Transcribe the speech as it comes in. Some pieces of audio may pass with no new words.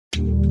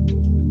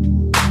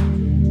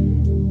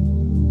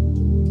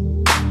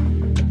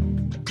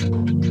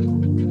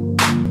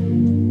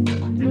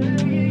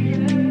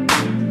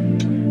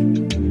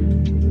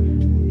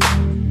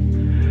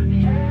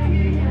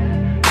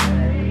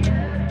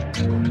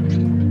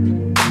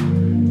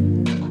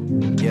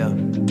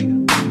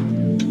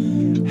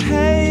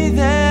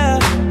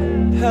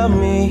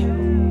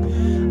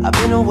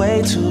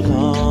way too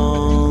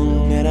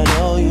long, and I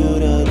know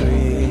you'd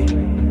agree.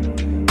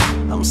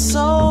 I'm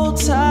so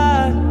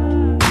tired,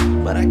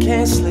 but I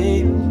can't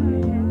sleep.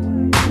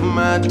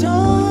 My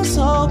door's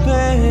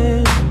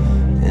open,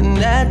 and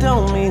that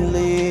don't mean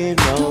leave.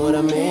 Know what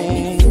I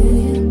mean?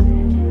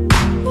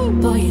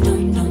 Boy, you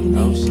don't know me.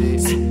 Oh,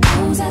 shit.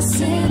 Suppose I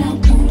said I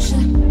want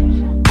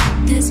you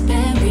this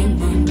very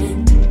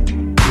moment.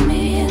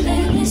 Me,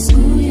 let me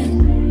school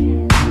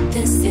you.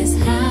 This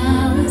is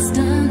how it's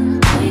done.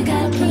 Boy, you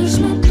gotta push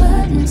my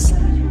buttons,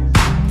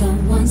 the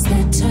ones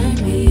that turn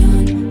me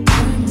on,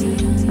 turn me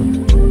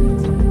on.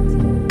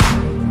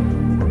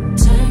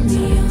 Turn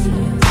me on,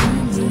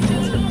 turn me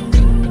on.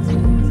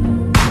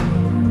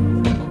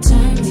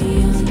 Turn me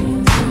on,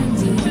 turn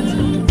me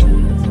on.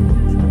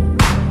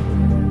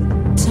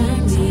 Turn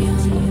me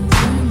on,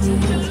 turn me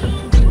on.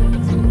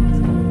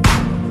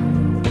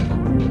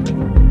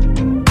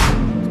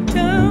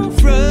 Don't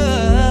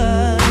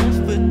rush,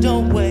 but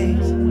don't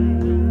wait.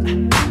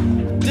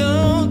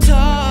 Don't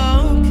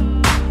talk,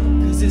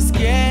 'cause it's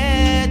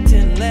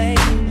getting late.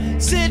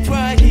 Sit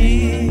right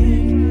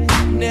here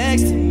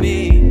next to me.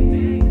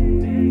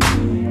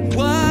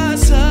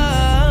 What's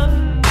up?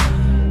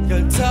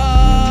 Your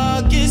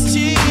talk is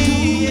cheap.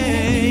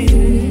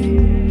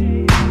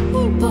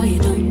 Boy, you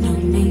don't know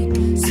me.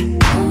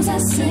 Suppose I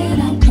said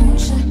I want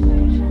you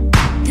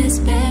this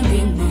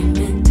very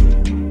moment.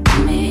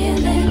 Me,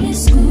 let me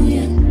school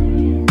you.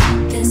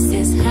 This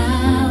is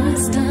how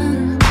it's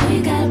done. Boy,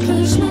 you gotta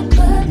push my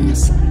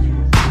buttons,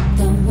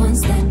 the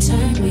ones that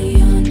turn me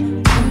on,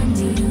 turn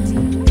me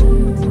on.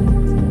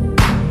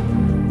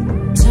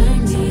 Turn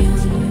me on,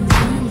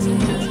 turn me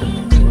on.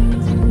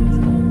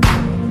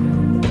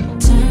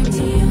 Turn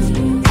me on,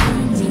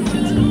 turn me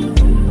on.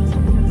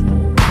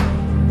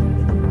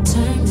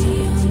 Turn me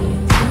on,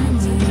 turn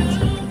me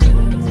on.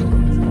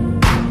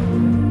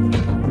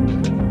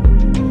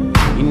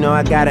 You know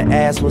I gotta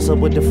ask, what's up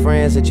with the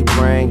friends that you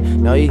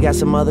bring? Know you got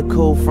some other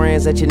cool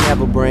friends that you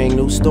never bring.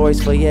 New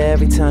stories for you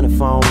every time the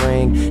phone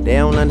ring. They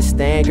don't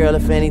understand, girl,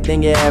 if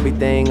anything, you're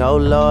everything. Oh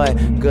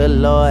Lord, good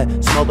Lord,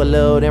 smoke a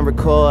little then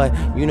record.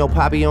 You know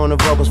Poppy on the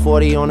vocals,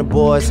 40 on the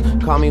boards.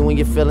 Call me when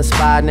you're feeling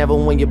inspired, never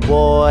when you're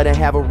bored. And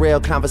have a real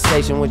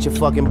conversation with your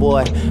fucking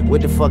boy,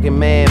 with the fucking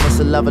man.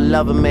 Mr.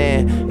 Lover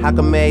man. How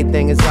come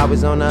everything is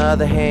always on the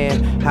other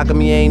hand? How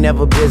come you ain't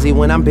never busy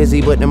when I'm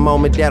busy? But the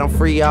moment that I'm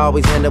free, I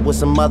always end up with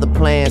some other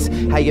plans.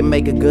 How you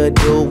make a good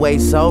dude wait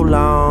so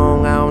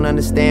long? I don't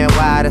understand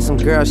why, that's some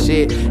girl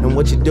shit. And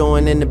what you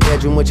doing in the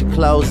bedroom with your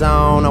clothes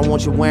on? I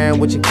want you wearing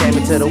what you came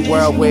into the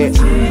world with.